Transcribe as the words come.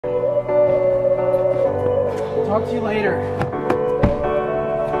Talk to you later.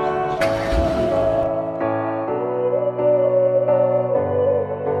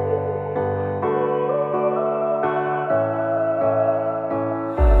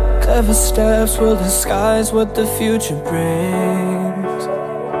 Clever steps will disguise what the future brings.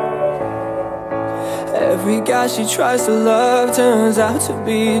 Every guy she tries to love turns out to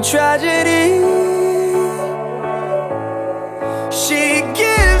be tragedy. She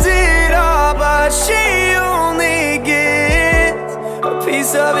gives it all, but she only gets a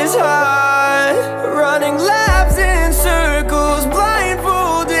piece of his heart. Running laps in circles,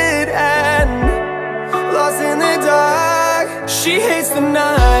 blindfolded and lost in the dark. She hates the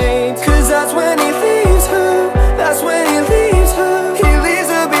night, 'cause that's when he leaves her. That's when he leaves her. He leaves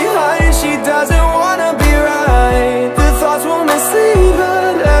her behind, she doesn't wanna be right. The thoughts won't mislead her,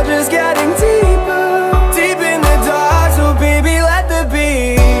 they're just getting deeper, deep in the dark. So baby, let the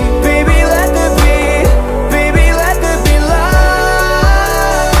beat, baby, let the beat, baby, let the beat light.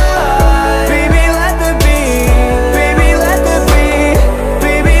 Baby, let the beat, baby, let the beat,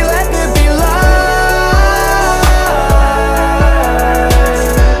 baby, let the beat light.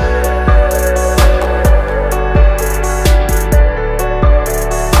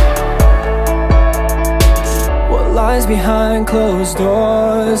 What lies behind closed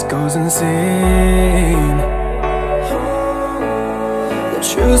doors goes insane. The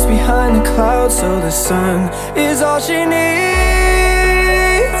truth behind the clouds, so the sun is all she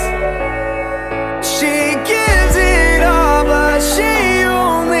needs. She gives it all, but she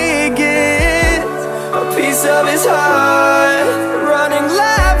only gets a piece of his heart. Running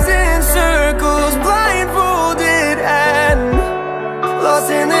laps in circles, blindfolded and lost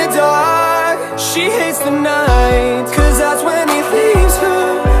in the dark. She hates the night, 'cause that's when he leaves her.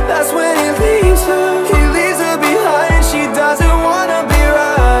 That's when he leaves her. He leaves her behind, she doesn't wanna be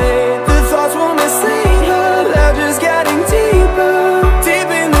right. The thoughts won't mislead her, they're just getting deeper, deep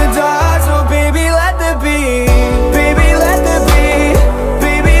in the dark. So baby, let the beat, baby, let the beat,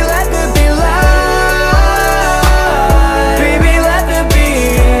 baby, let the beat light. Baby, let the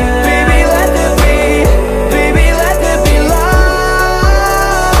beat, baby, let the beat, baby, let the beat light.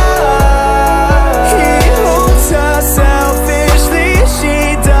 He holds her selfishly, she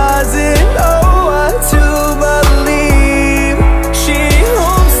doesn't know what to believe. She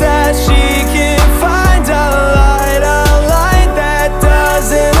hopes that she can find a light that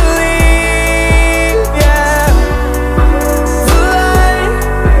doesn't leave. Yeah, the light,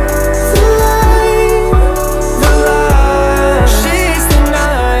 the light, the light. She's the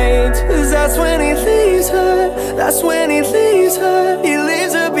night, 'cause that's when he leaves her. That's when he leaves her. He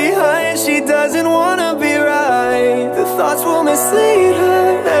leaves her behind, she doesn't wanna be right. The thoughts will mislead her,